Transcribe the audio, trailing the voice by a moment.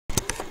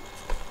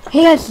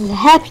Hey guys,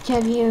 happy to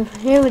have you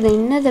here with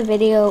another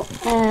video.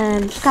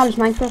 Skylanders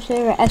Minecraft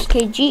server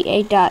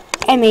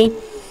skga.me,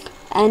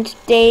 and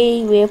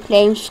today we're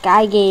playing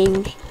Sky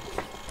Games.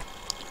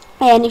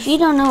 And if you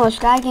don't know what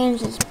Sky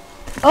Games is,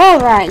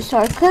 alright, so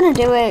I couldn't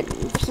do it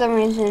for some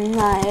reason.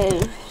 My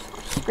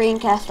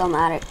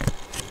screencast-o-matic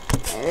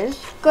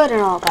is good and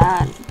all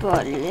that,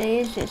 but it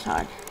is just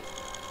hard.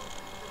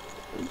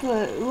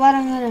 But what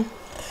I'm gonna,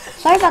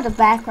 sorry about the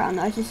background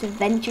noise. It's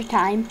Adventure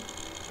Time.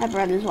 My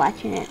brother's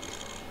watching it.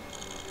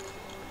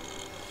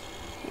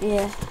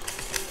 Yeah,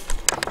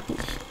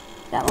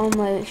 that one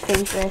was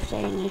Finn's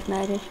birthday and he's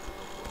murdered,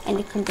 and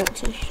the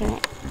conductor's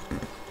strike.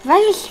 Have I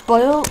just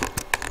spoiled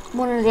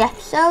one of the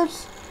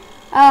episodes?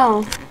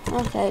 Oh,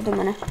 okay, don't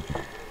matter.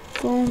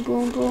 Boom,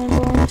 boom, boom,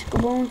 boom, chicka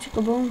boom,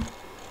 chicka boom.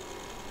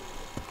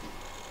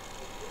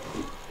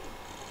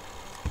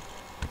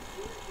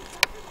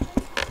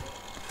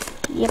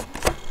 Yep.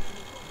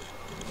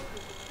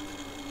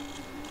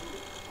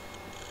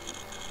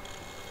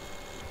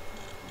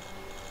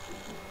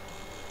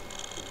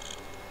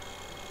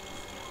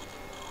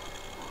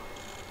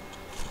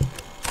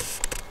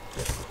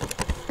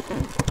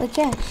 But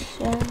yes,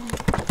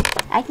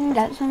 I can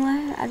get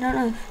somewhere. I don't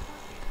know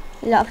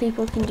if a lot of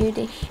people can do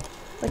this,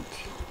 but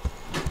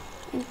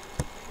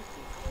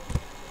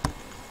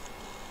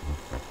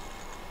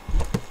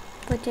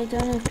I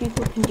don't know if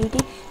people can do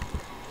this,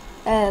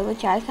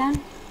 which I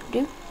can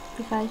do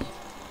because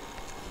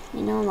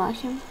you know I'm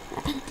awesome.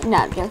 No,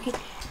 I'm joking.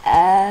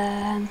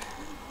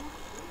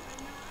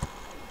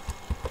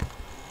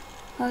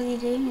 All you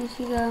do is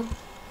you go,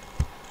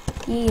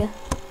 yeah.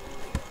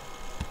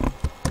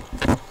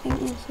 I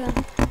think it's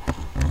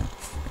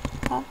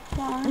pop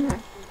on or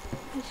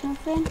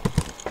something.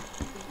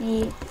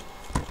 Yeah.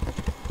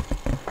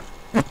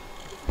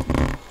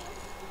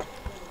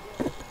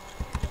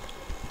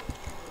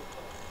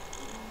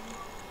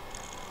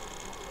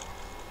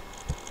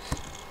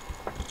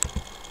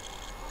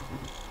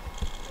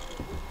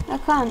 I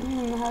can't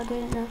remember how to do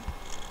it now.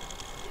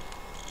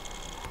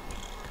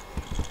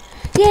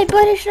 Yeah,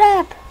 butter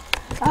strap!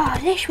 Oh,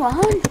 this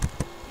one!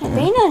 I've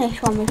been on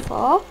this one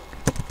before.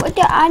 But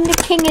I'm the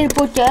king of the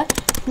butter.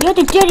 You're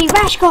the dirty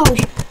rascals!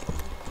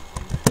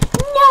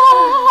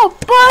 No!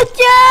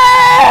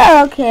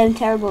 Butter! Okay, I'm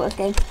terrible at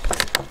this game.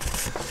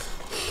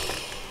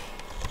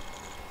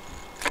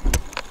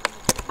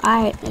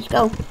 Alright, let's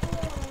go.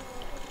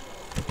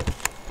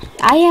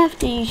 I have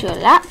to use your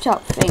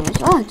laptop thing as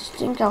well. Just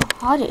think how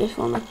hard it is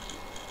for me.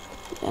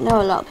 I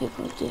know a lot of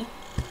people do.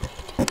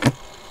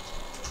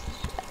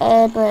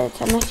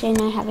 But I'm not saying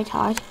I have it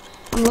hard.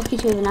 I'm lucky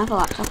to even have a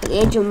laptop at the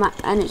age of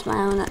and it's my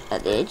own at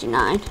the age of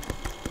 9.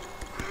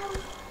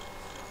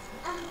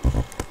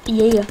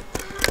 Yeah.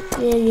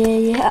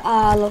 Yeah.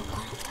 Ah, look.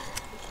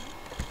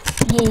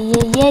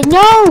 Yeah.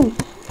 No!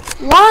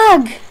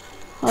 Lag!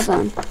 Hold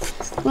on.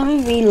 Let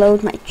me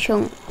reload my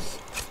chunks.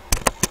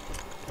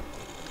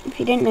 If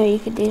you didn't know you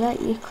could do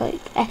that, you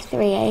click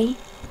F3A.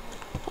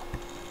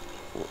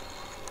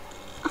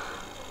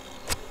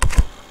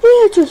 We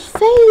are just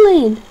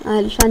failing!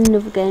 Alright, let's find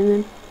another game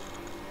then.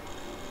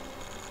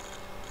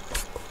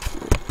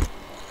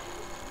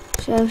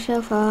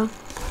 So far,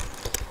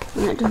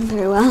 I'm not doing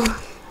very well.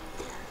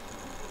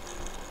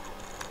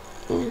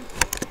 Yeah.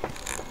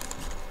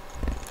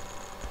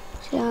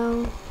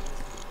 So,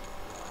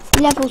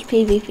 levels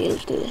PvP,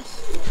 let's do this.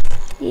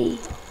 E.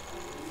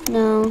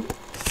 No.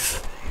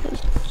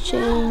 Let's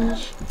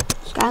change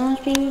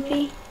Skylanders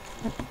PvP.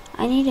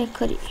 I need to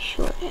cut it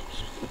short,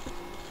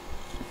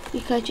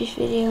 because this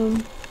video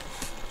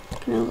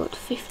can only go to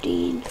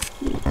 15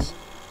 minutes.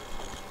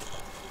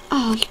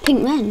 Oh, it's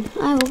Pink Men.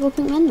 I will go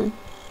Pink Men then.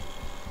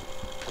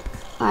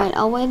 Alright,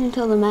 I'll wait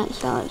until the match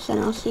starts and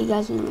I'll see you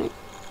guys in a minute.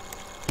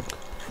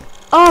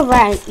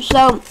 Alright,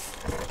 so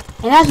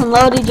it hasn't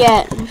loaded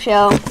yet,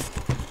 so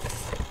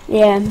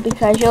yeah,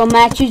 because your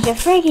matches are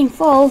freaking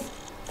full.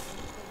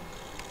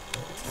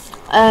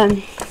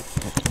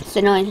 It's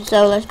annoying,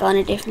 so let's go on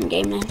a different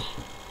game then.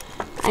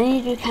 I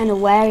need to be kind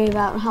of wary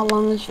about how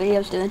long this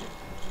video's doing.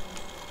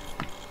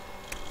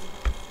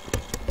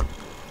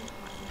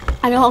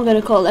 I know what I'm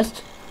gonna call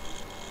this.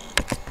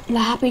 The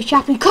Happy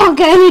Chappy can't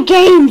get any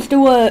games to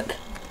work.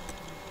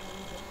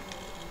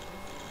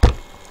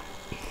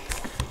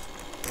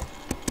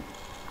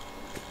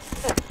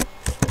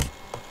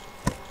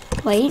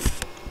 Wait.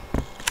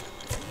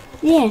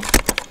 Yeah.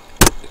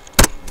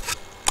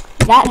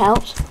 That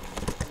helps.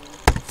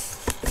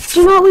 Do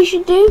you know what we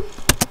should do?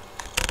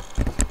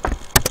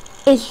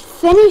 Is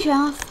finish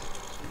off.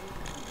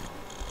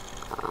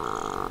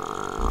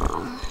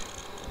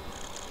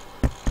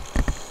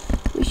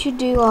 We should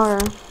do our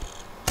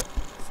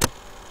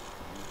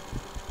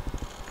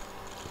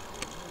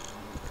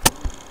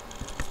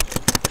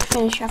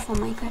finish off on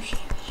Minecraft series.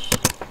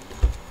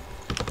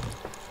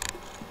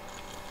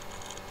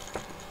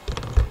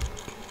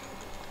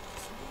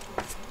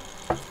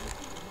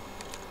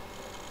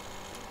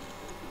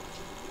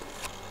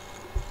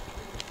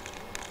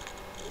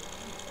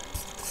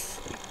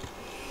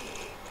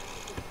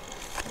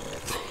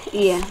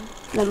 Yeah,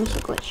 that must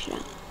have glitched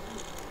out.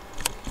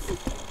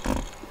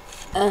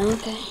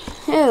 Okay,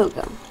 here we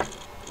go.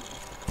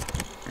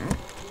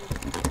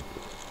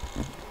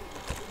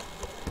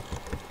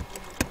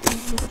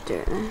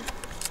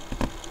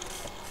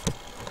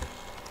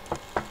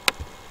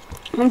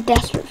 I'm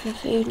desperate for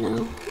food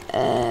now.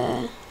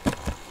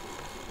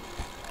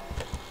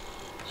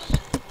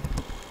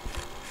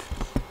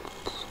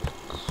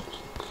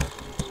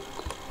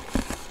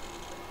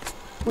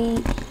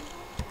 Wheat.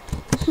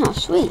 It's not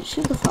sweet,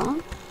 sugar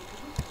farm.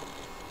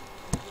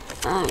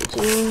 Alright,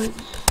 so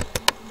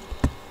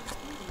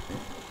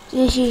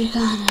this is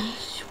kind of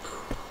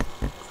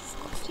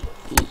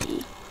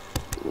easy.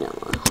 No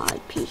more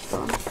hard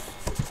peaceful.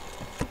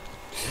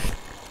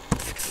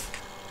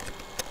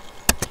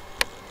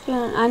 So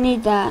I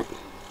need that.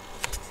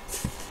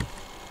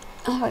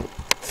 Alright.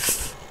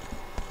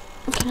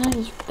 Can I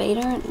just bait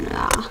her?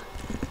 Nah.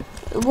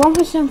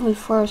 1%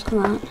 has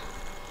come out.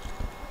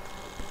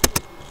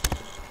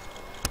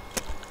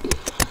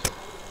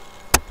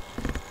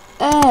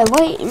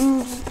 Wait,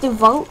 the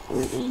vault?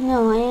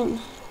 No, I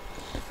ain't.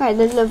 Right,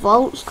 there's the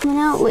vaults coming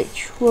out,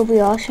 which will be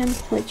awesome,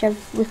 which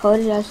I've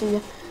recorded as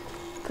I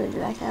put it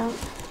back out.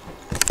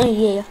 Oh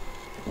yeah.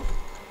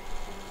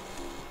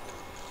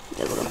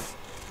 There we go.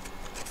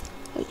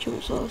 Like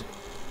triple sword.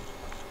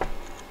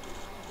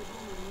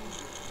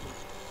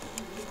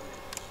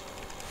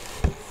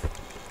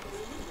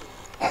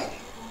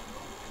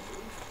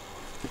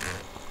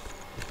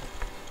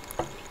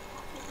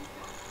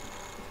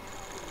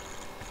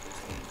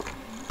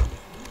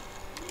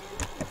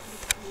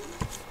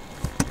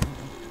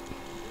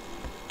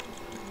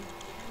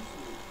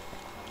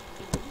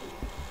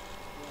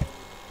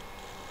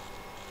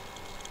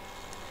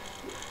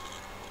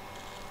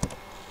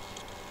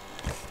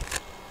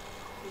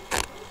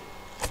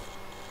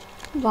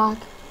 Black.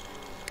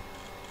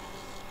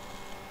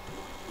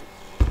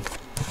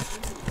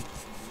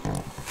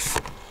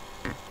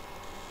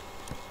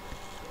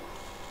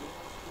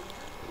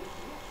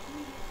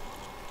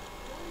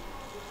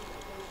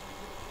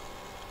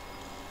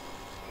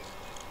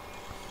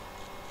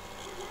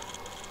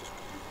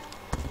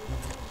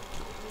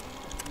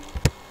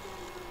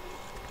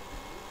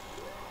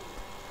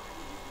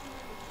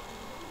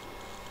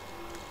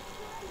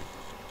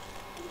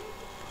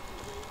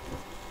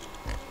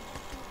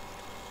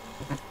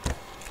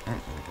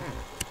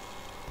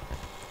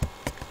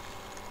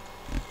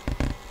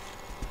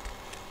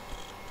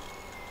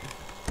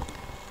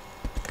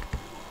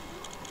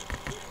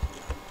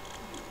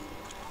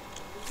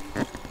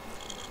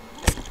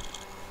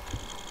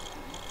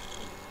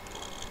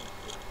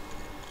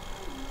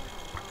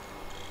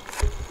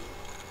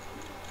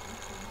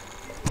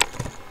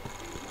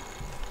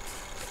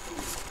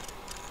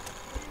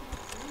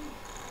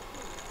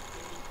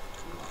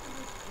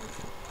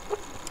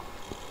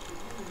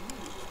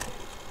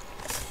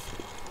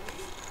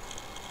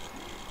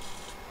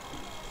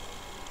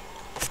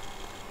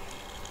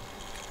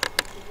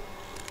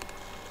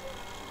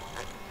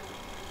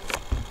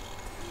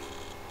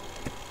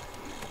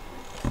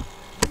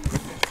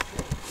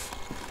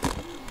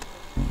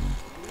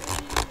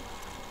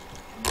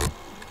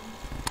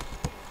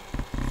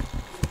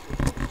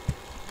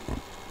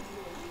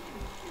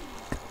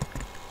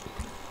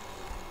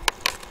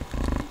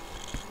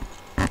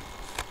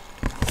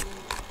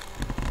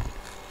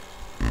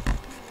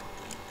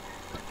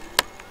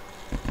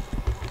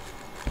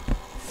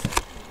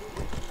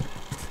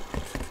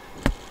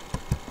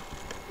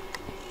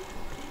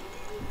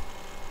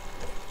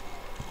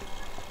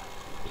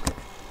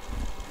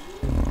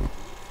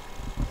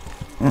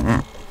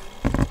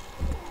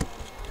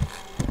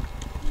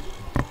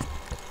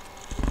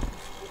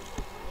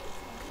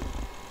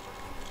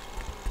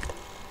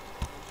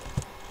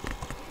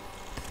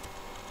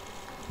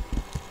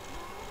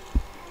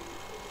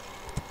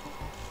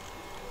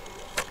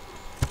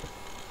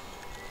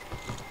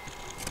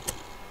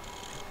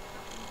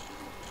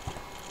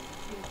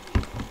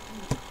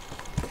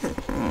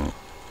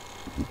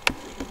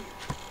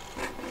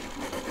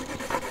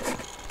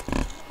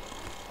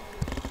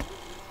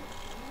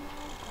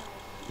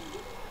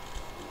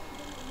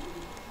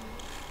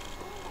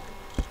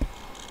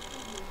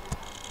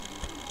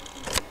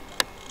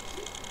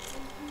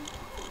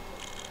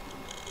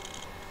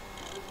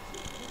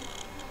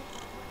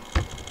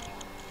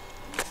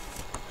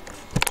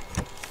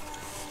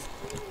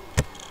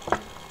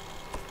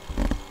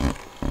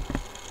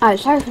 Alright,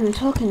 sorry for the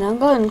talking, I'm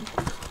going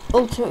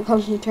ultimate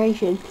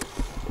concentration.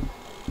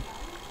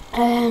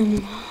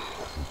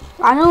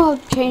 I know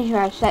I've changed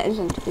my settings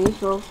on TV,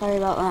 so sorry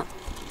about that.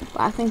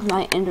 But I think I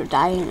might end up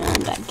dying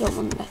and I don't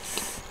want that.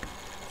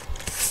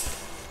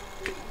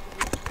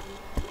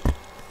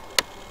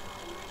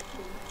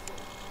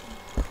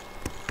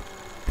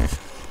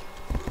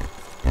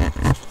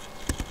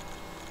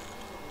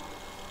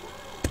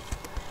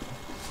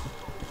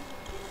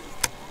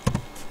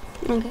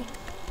 Okay.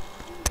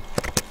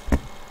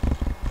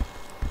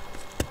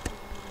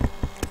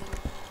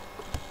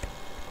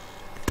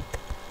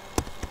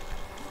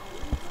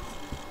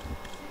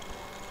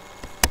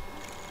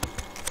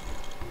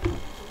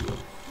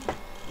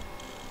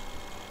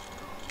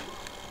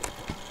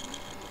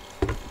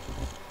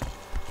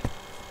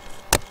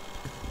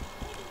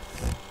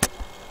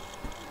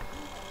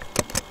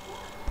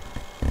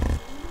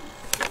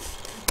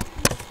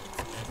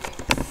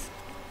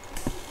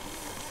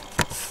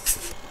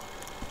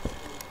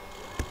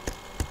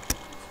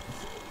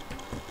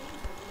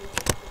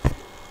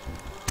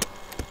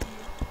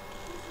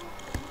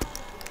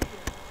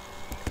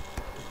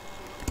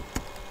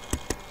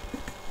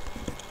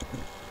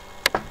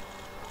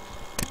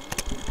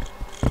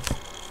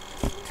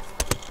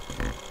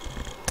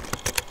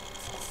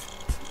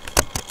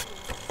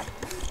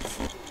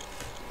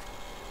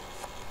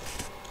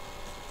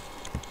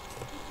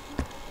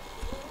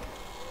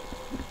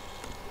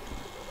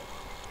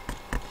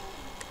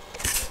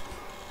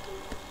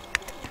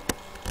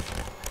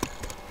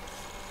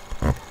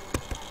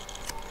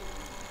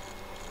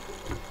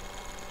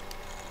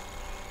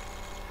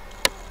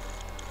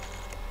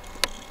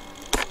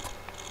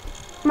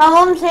 My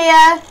mum's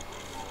here.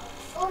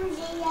 Mum's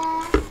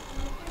here.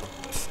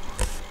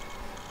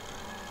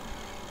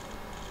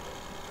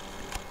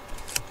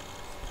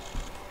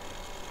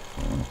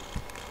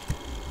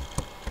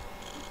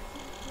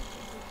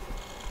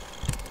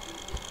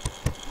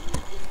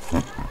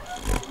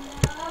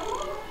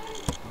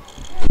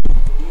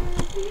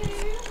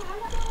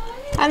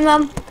 Hi,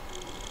 Mum.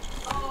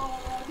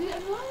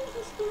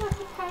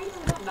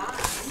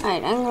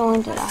 Alright, I'm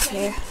going to that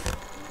here.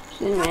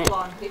 See you in a minute.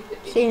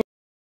 See you in